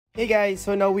Hey guys,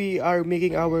 so now we are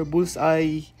making our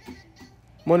bullseye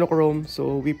monochrome.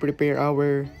 So we prepare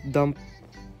our dump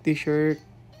t-shirt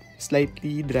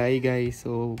slightly dry, guys.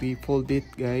 So we fold it,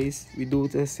 guys. We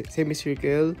do the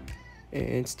semicircle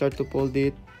and start to fold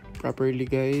it properly,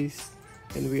 guys.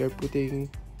 And we are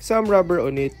putting some rubber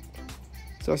on it.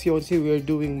 So as you can see, we are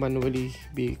doing manually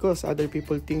because other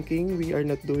people thinking we are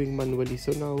not doing manually.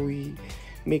 So now we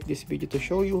make this video to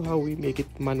show you how we make it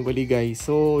manually, guys.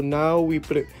 So now we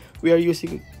are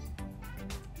using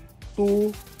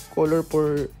two color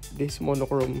for this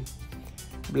monochrome,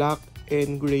 black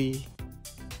and gray,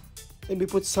 and we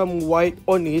put some white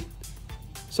on it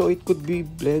so it could be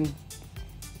blend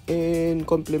and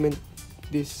complement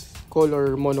this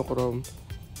color monochrome.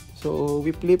 So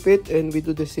we flip it and we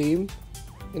do the same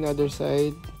in other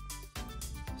side.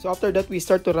 So after that, we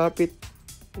start to wrap it.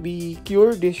 We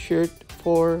cure this shirt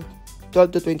for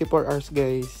 12 to 24 hours,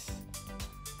 guys.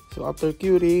 So after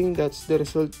curing, that's the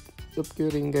result of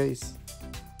curing, guys.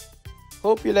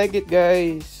 Hope you like it,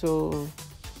 guys. So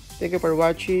thank you for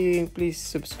watching. Please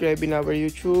subscribe in our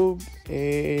YouTube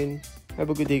and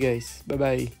have a good day, guys. Bye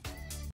bye.